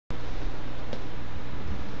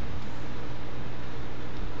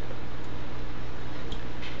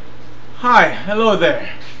Hi, hello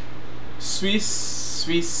there. Swiss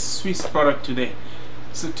product today.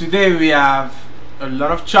 So today we have a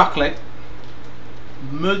lot of chocolate,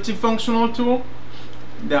 multifunctional tool.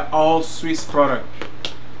 They're all Swiss product.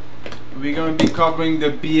 We're going to be covering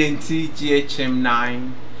the B&T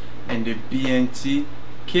GHM9 and the B&T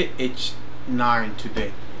KH9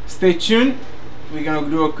 today. Stay tuned. We're going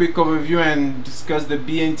to do a quick overview and discuss the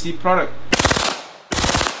B&T product.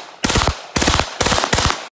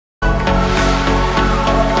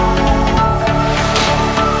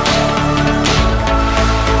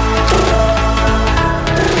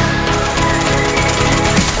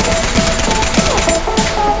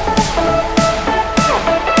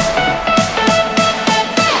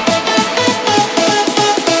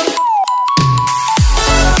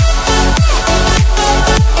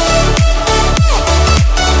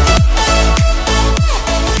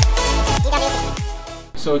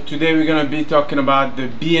 So today we're going to be talking about the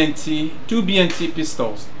two B&T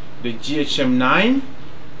pistols, the GHM9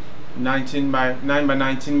 9 by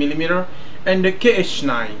 19 millimeter and the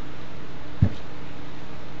KH9.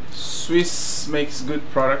 Swiss makes good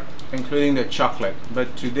product, including the chocolate,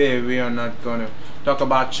 but today we are not going to talk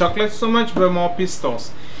about chocolate so much, but more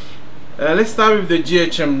pistols. Let's start with the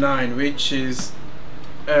GHM9, which is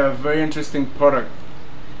a very interesting product.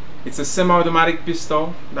 It's a semi-automatic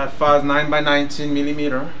pistol that fires 9 by 19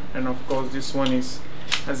 millimeter, and of course this one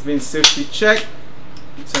has been safety checked.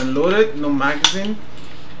 It's unloaded, no magazine.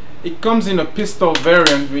 It comes in a pistol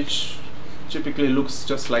variant, which typically looks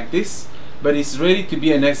just like this, but it's ready to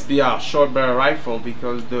be an SBR, short barrel rifle,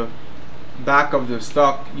 because the back of the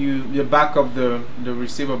stock, the back of the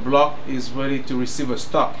receiver block is ready to receive a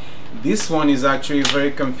stock. This one is actually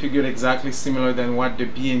very configured, exactly similar than what the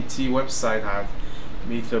B&T website has.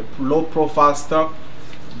 With a low profile stock.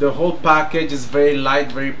 The whole package is very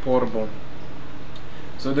light, very portable.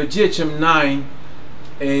 So the GHM9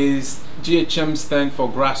 is, GHM stand for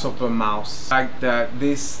grasshopper mouse. Like that,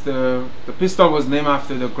 the pistol was named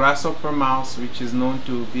after the grasshopper mouse, which is known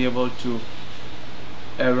to be able to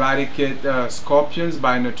eradicate scorpions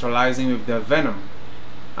by neutralizing with their venom,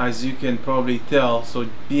 as you can probably tell. So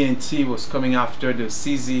B&T was coming after the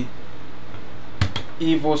CZ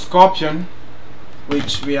Evo Scorpion,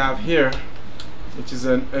 which we have here, which is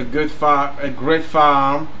a great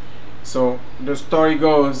firearm. So the story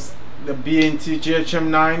goes, the B&T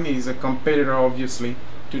GHM9 is a competitor, obviously,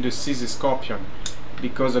 to the CZ Scorpion,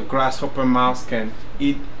 because a grasshopper mouse can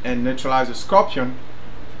eat and neutralize a scorpion.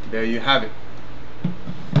 There you have it.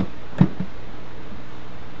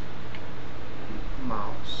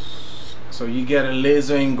 Mouse. So you get a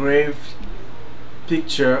laser engraved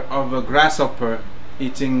picture of a grasshopper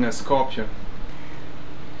eating a scorpion.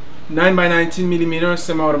 9 by 19 millimeter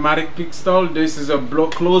semi-automatic pistol. This is a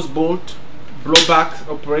closed bolt blowback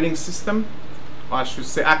operating system, or I should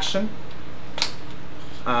say action.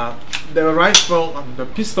 The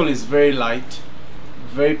pistol is very light,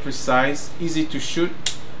 very precise, easy to shoot.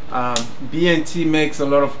 B&T makes a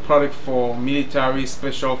lot of product for military,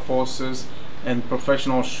 special forces, and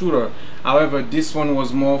professional shooter. However, this one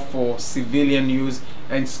was more for civilian use,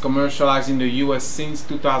 and it's commercialized in the US since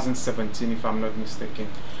 2017, if I'm not mistaken.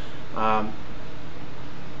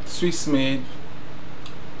 Swiss made,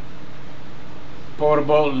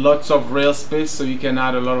 portable, lots of rail space, so you can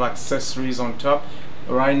add a lot of accessories on top.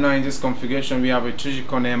 Right now in this configuration we have a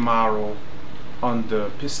Trigicon MRO on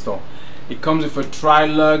the pistol. It comes with a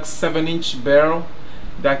tri-lug 7-inch barrel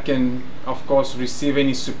that can of course receive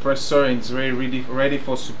any suppressor, and it's very ready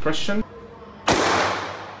for suppression.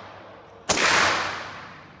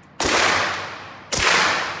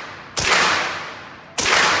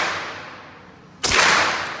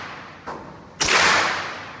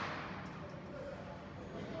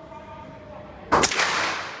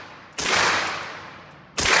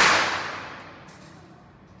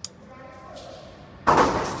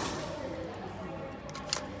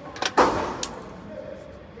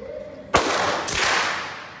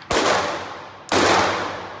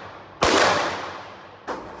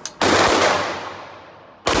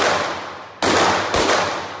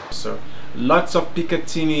 So lots of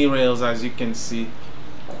Picatinny rails, as you can see,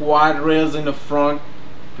 quad rails in the front,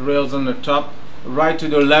 rails on the top. Right to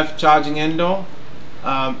the left, charging handle,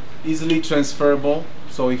 easily transferable.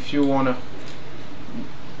 So if you want to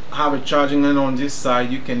have a charging handle on this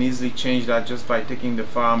side, you can easily change that just by taking the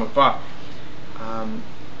firearm apart.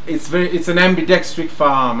 It's an ambidextric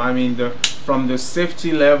firearm. I mean, from the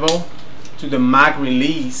safety level to the mag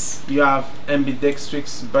release, you have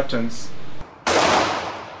ambidextrous buttons.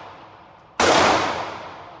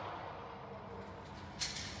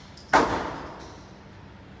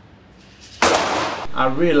 I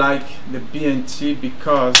really like the B&T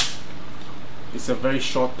because it's a very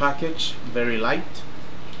short package, very light.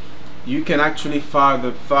 You can actually fire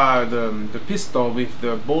the pistol with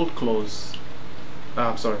the bolt closed.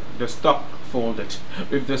 Sorry, the stock folded.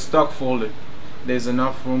 With the stock folded, there's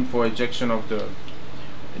enough room for ejection of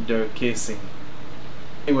the casing.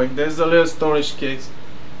 Anyway, there's a little storage case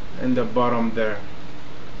in the bottom there.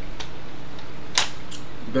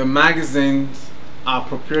 The magazines are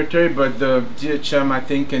proprietary, but the GHM I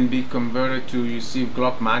think can be converted to receive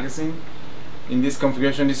Glock magazine. In this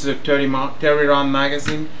configuration, this is a 30 round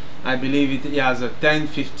magazine. I believe it has a 10,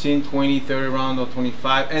 15, 20, 30 round or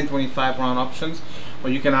 25 and 25 round options,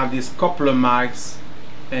 or you can have these coupler mags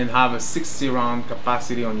and have a 60 round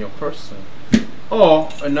capacity on your person. Or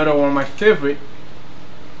another one of my favorite,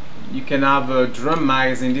 you can have a drum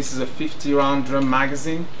magazine. This is a 50 round drum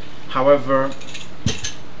magazine. However,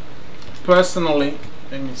 personally,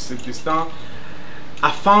 let me sit this down,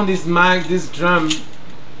 I found this drum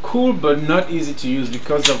cool but not easy to use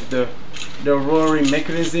because of the rotary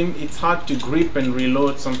mechanism. It's hard to grip and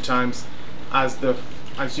reload sometimes as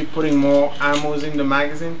you're putting more ammo in the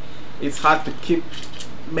magazine. It's hard to keep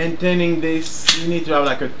maintaining this. You need to have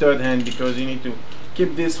like a third hand because you need to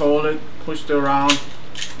keep this holded, pushed around.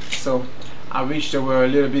 So I wish there were a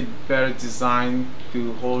little bit better design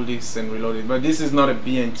to hold this and reload it. But this is not a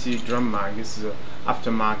B&T drum mag. This is an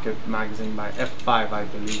aftermarket magazine by F5, I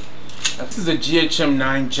believe. This is a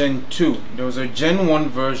GHM9 Gen 2. There was a Gen 1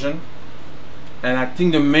 version, and I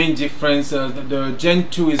think the main difference, the Gen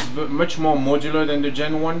 2 is much more modular than the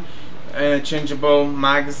Gen 1, and a changeable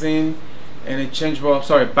magazine, and a changeable,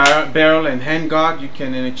 barrel and handguard. You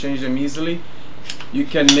can interchange them easily. You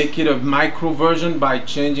can make it a micro version by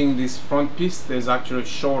changing this front piece. There's actually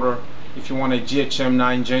shorter. If you want a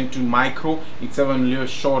GHM9 Gen 2 micro, it's even a little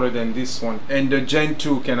shorter than this one. And the Gen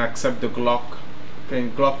 2 can accept the Glock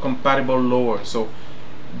compatible lower. So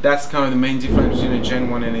that's kind of the main difference between a Gen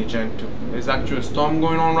 1 and a Gen 2. There's actually a storm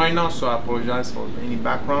going on right now, so I apologize for any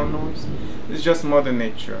background noise. It's just Mother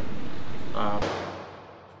Nature.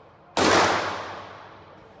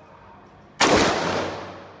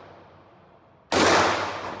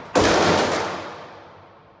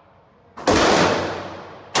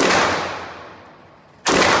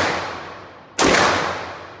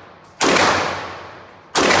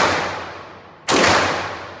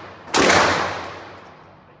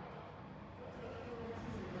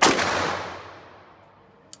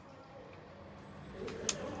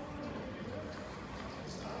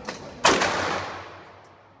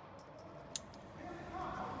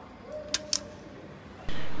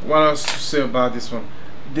 What else to say about this one?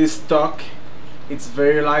 This stock, it's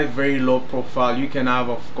very light, very low profile. You can have,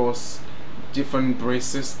 of course, different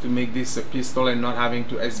braces to make this a pistol and not having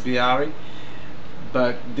to SBR it.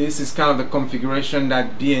 But this is kind of the configuration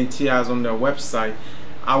that B&T has on their website.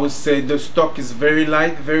 I would say the stock is very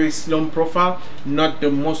light, very slim profile, not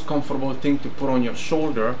the most comfortable thing to put on your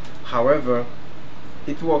shoulder. However,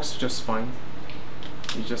 it works just fine.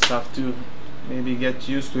 You just have to maybe get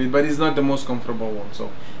used to it, but it's not the most comfortable one.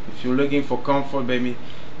 So if you're looking for comfort, maybe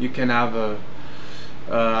you can have a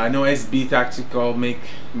I know SB Tactical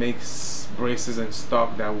makes braces and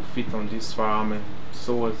stock that will fit on this firearm, and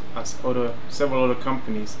so as several other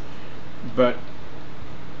companies. But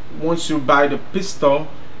once you buy the pistol,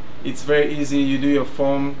 it's very easy. You do your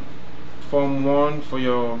form 1 for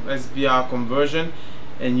your SBR conversion,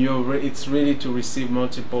 and it's ready to receive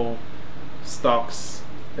multiple stocks.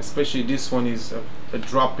 Especially this one is a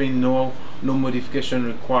drop-in, no modification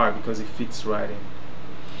required because it fits right in.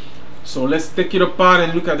 So let's take it apart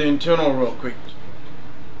and look at the internal real quick.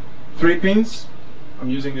 3 pins. I'm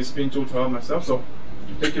using this pin tool to help myself. So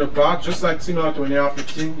you take it apart, just like similar to an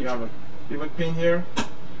AR-15. You have a pivot pin here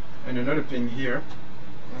and another pin here.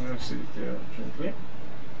 I'm going to see it here gently.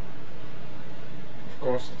 Of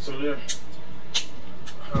course, it's a little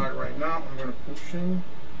hard right now. I'm going to push in.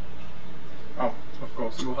 Oh, of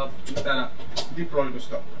course, you will have to put that up, deploy the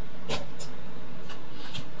stock.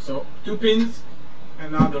 So 2 pins,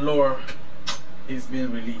 and now the lower is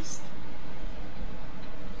being released.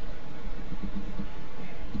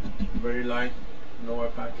 Very light lower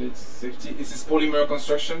package, safety. This is polymer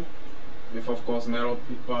construction with, of course, metal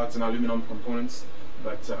parts and aluminum components,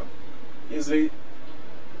 but easily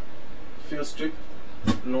field strip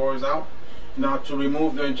lowers out. Now to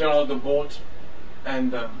remove the internal of the bolt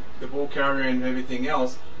and the bolt carrier and everything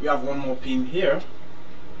else, we have one more pin here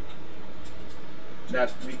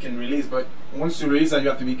that we can release. But once you release that, you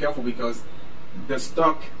have to be careful because the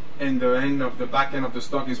stock and the end of the back end of the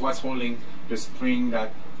stock is what's holding the spring,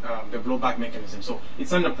 that the blowback mechanism. So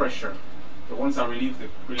it's under pressure. So once I release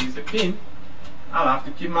the pin, I'll have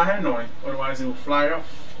to keep my hand on it, otherwise it will fly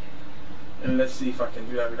off. And let's see if I can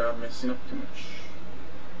do that without messing up too much.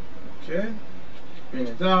 Okay, bring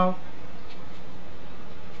it down,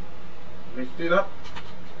 lift it up.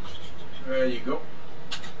 There you go.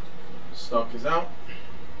 Stock is out.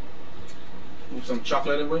 Move some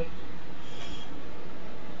chocolate away.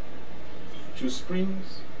 2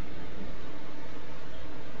 springs.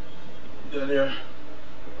 Then your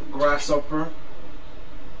grasshopper.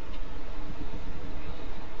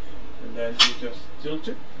 And then you just tilt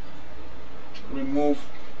it. Remove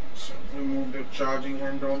the charging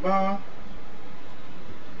handlebar.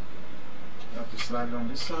 You have to slide it on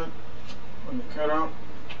this side. On the cutout.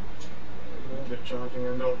 Remove the charging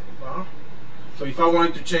handlebar. So if I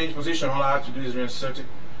wanted to change position, all I have to do is reinsert it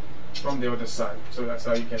from the other side. So that's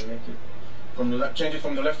how you can make it from the left. Change it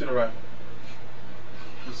from the left to the right.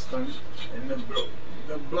 And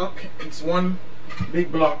the block, it's one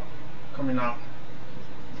big block coming out.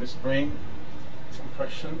 The spring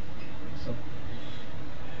compression. So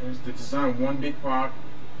here's the design. One big part,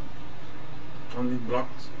 only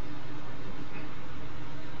blocked.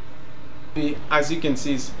 As you can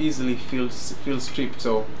see, it's easily field stripped,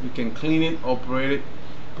 so you can clean it, operate it,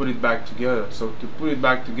 put it back together. So to put it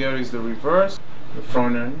back together is the reverse, the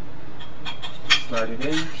front end, slide it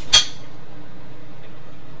in,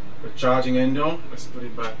 the charging handle, let's put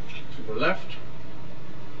it back to the left.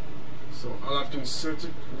 So I'll have to insert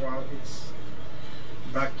it while it's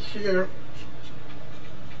back here.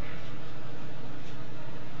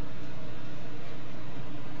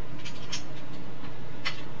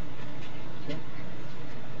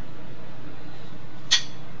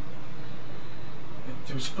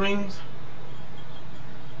 Two springs.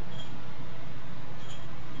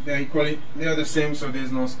 They are the same, so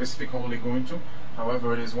there's no specific hole they go into.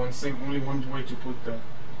 However, there's only one way to put the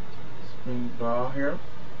spring bar here.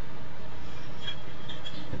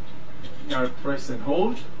 You gotta press and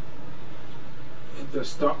hold. Hit the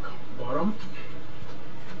stock bottom.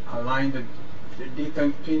 Align the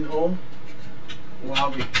detent pinhole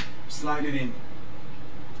while we slide it in.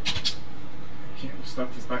 Okay, the stock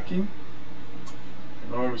is back in.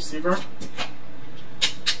 Lower receiver.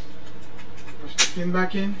 Push the pin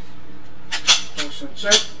back in. Function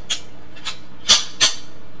check.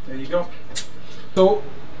 There you go. So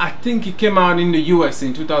I think it came out in the US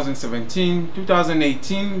in 2017.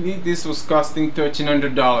 2018 this was costing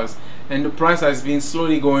 $1,300 and the price has been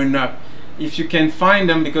slowly going up. If you can find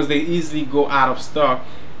them, because they easily go out of stock,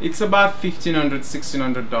 it's about $1,500,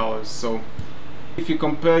 $1,600. So if you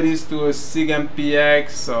compare this to a SIG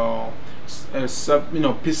MPX or a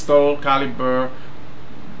pistol caliber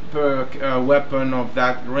per weapon of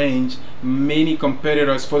that range, many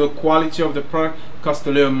competitors, for the quality of the product, cost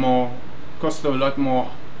a lot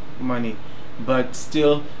more money, but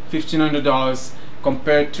still $1,500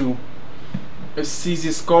 compared to a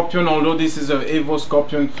CZ Scorpion. Although this is a Evo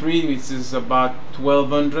Scorpion 3, which is about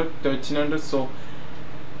 $1,200, $1,300. So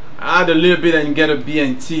add a little bit and get a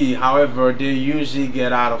B&T. However, they usually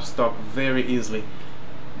get out of stock very easily.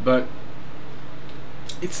 But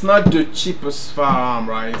it's not the cheapest firearm,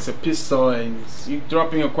 right? It's a pistol, and you're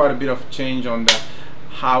dropping quite a bit of change on that.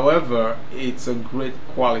 However, it's a great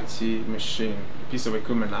quality machine, piece of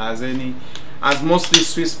equipment. As mostly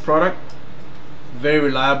Swiss product, very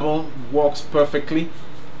reliable, works perfectly,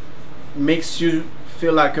 makes you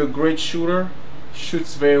feel like a great shooter,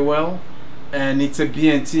 shoots very well, and it's a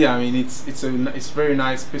B&T. I mean, it's very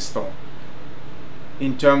nice pistol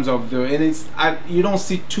in terms of the, and you don't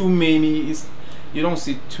see too many. You don't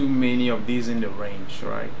see too many of these in the range,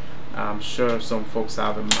 right? I'm sure some folks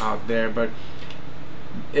have them out there, but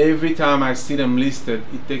every time I see them listed,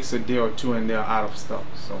 it takes a day or two and they're out of stock.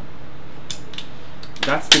 So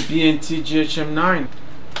that's the B&T GHM9.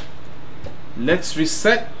 Let's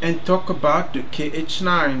reset and talk about the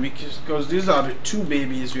KH9, because these are the two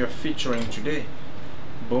babies we are featuring today,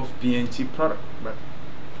 both B&T product. But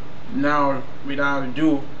now, without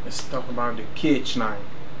ado, let's talk about the KH9.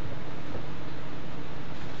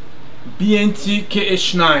 B&T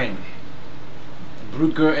KH9,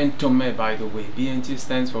 Brugger and Tomé, by the way. B&T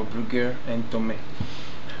stands for Brugger and Tomé.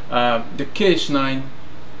 The KH9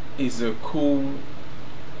 is a cool,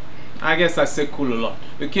 I guess I say cool a lot.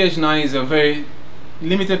 The KH9 is a very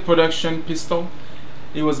limited production pistol.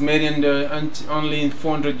 It was made in only in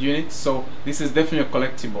 400 units, so this is definitely a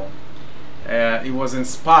collectible. It was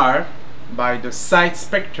inspired by the Sites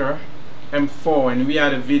Spectre M4, and we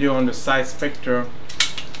had a video on the Sites Spectre,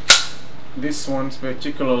 this one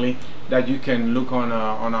particularly, that you can look on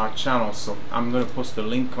our channel. So I'm going to post the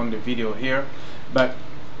link on the video here. But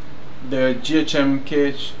the GHM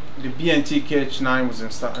the B&T GHM9 was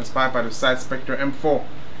inspired by the Sites Spectre M4.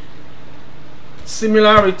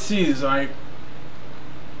 Similarities, right?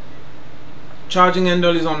 Charging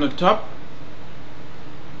handle is on the top,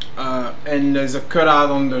 and there's a cutout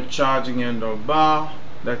on the charging handle bar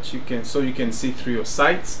that you can see through your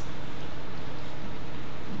sights.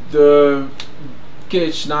 The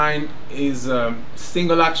KH9 is a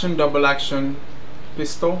single action, double action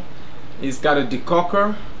pistol. It's got a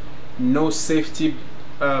decocker, no safety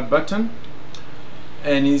button,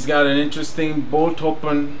 and he's got an interesting bolt lock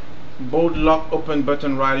open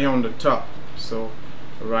button right here on the top. So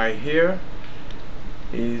right here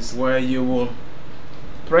is where you will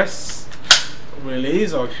press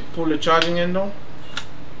release, or if you pull the charging handle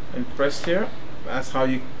and press here, that's how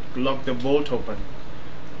you lock the bolt open.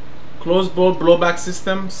 Closed bolt blowback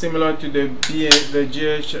system, similar to the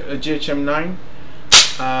GHM9.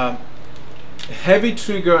 Heavy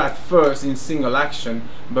trigger at first in single action,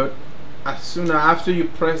 but as soon after you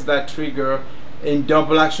press that trigger in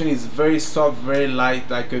double action, is very soft, very light,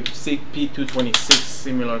 like a P226,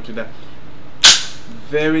 similar to that.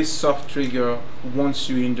 Very soft trigger once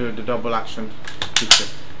you enter the double action feature.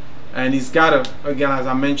 And it's got a, again, as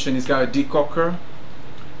I mentioned, it's got a decocker,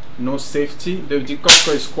 no safety. The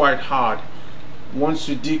decocker is quite hard. Once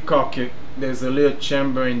you decock it, there's a little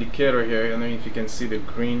chamber indicator here. I don't know if you can see the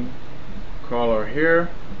green color here.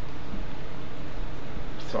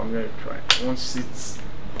 So I'm going to try it. Once it's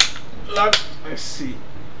locked, let's see,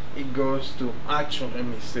 it goes to actual, let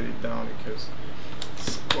me set it down because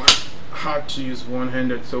it's quite hard to use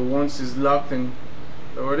one-handed. So once it's locked and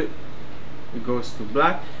lowered, it goes to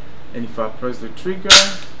black. And if I press the trigger,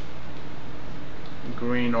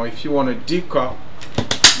 green, or if you want to decock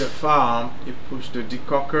the firearm, you push the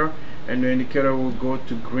decocker and the indicator will go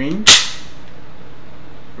to green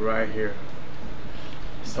right here.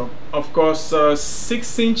 So of course,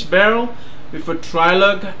 6-inch barrel with a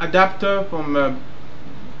tri-lug adapter from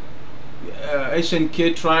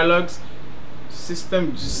H&K tri-lugs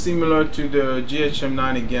system, similar to the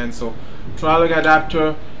GHM9 again. So tri-lug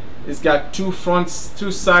adapter, it's got two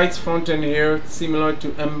sights, front and rear, similar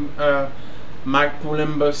to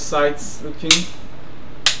micro sights looking.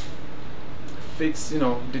 Fixed,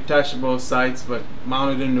 detachable sights, but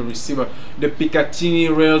mounted in the receiver. The Picatinny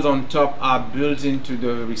rails on top are built into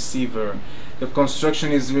the receiver. The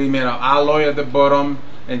construction is really made of alloy at the bottom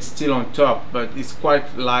and steel on top, but it's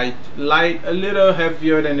quite light, a little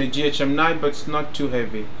heavier than the GHM9, but it's not too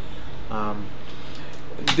heavy.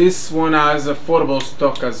 This one has affordable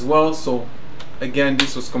stock as well, so again,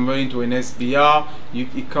 this was converted into an SBR.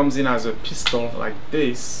 It comes in as a pistol like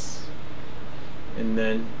this, and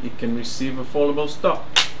then it can receive a foldable stock.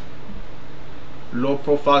 Low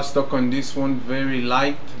profile stock on this one, very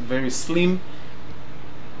light, very slim.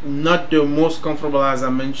 Not the most comfortable, as I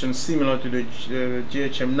mentioned, similar to the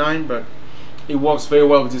GHM9, but it works very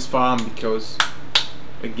well with this firearm because,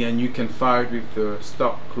 again, you can fire it with the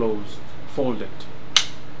stock closed, folded.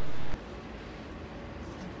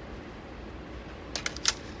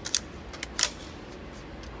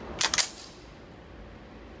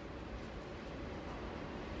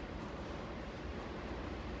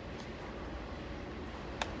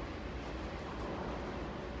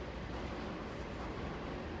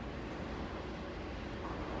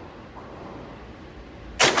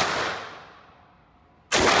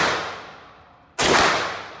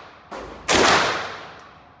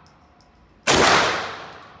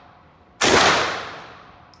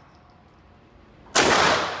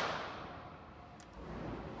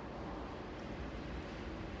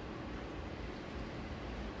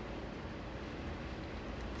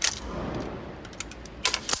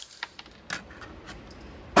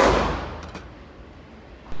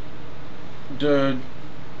 The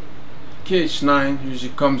KH9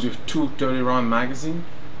 usually comes with two 30-round magazine,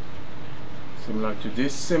 similar to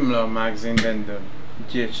this, similar magazine than the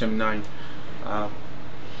GHM9.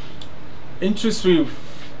 Interesting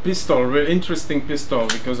pistol, really interesting pistol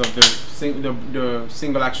because of the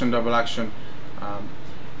single action, double action.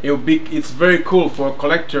 It's very cool for a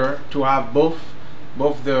collector to have both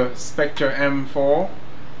the Spectre M4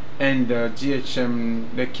 and the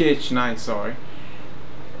KH9. Sorry.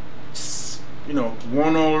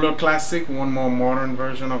 One older classic, one more modern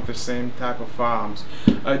version of the same type of firearms.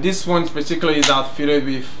 This one particularly is outfitted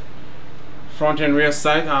with front and rear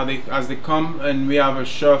sight as they come, and we have a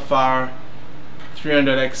Surefire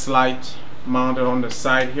 300X light mounted on the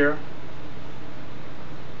side here.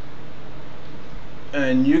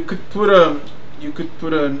 And you could put a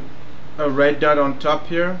red dot on top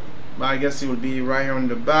here. I guess it would be right here on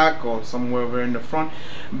the back or somewhere over in the front.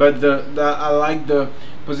 But I like the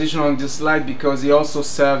position on this slide because it also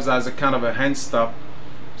serves as a kind of a hand stop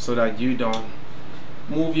so that you don't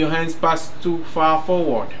move your hands past too far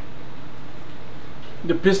forward.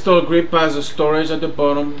 The pistol grip has a storage at the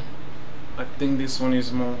bottom. I think this one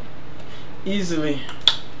is more easily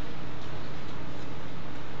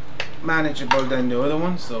manageable than the other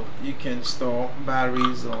one, so you can store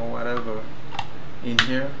batteries or whatever in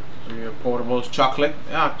here. So your portable chocolate.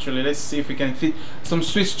 Actually, let's see if we can fit some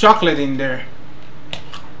Swiss chocolate in there.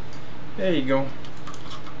 There you go.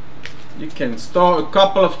 You can store a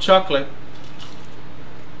couple of chocolate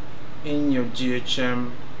in your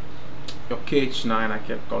GHM, your KH9. I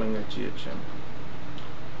kept calling it GHM.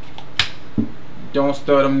 Don't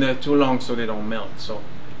store them there too long so they don't melt. So,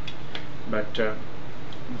 but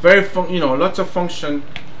very lots of function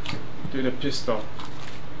to the pistol.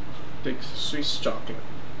 Takes Swiss chocolate.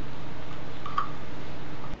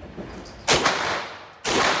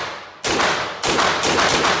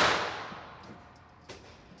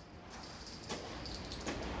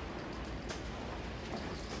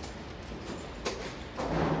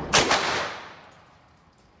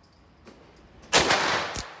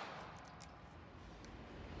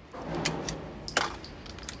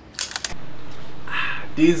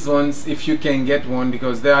 These ones, if you can get one,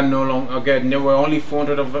 because they are no longer, again, there were only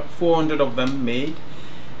 400 of them made.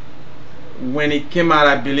 When it came out,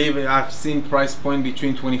 I believe I've seen price point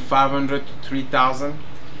between 2,500 to 3,000.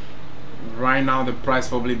 Right now the price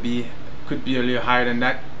probably could be a little higher than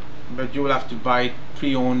that, but you will have to buy it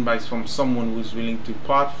pre-owned from someone who's willing to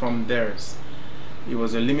part from theirs. It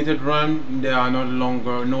was a limited run. They are no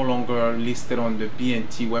longer listed on the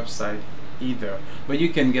B&T website either, but you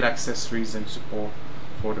can get accessories and support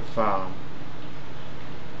for the farm.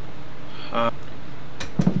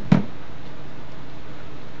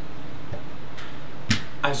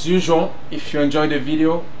 As usual, if you enjoyed the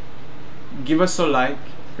video, give us a like.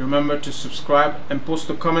 Remember to subscribe and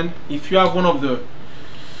post a comment. If you have one of the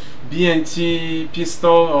B&T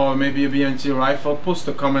pistol or maybe a B&T rifle, post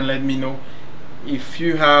a comment, let me know. If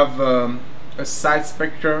you have a Sites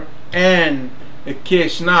Spectre and a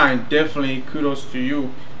KH9, definitely kudos to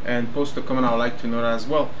you, and post a comment. I would like to know that as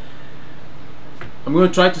well. I'm going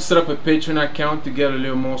to try to set up a Patreon account to get a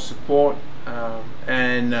little more support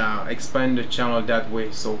and expand the channel that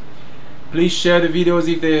way. So please share the videos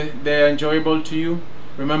if they're enjoyable to you.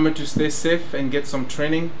 Remember to stay safe and get some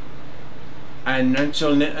training, and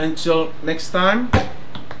until next time,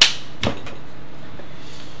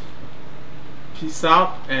 peace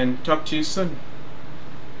out and talk to you soon.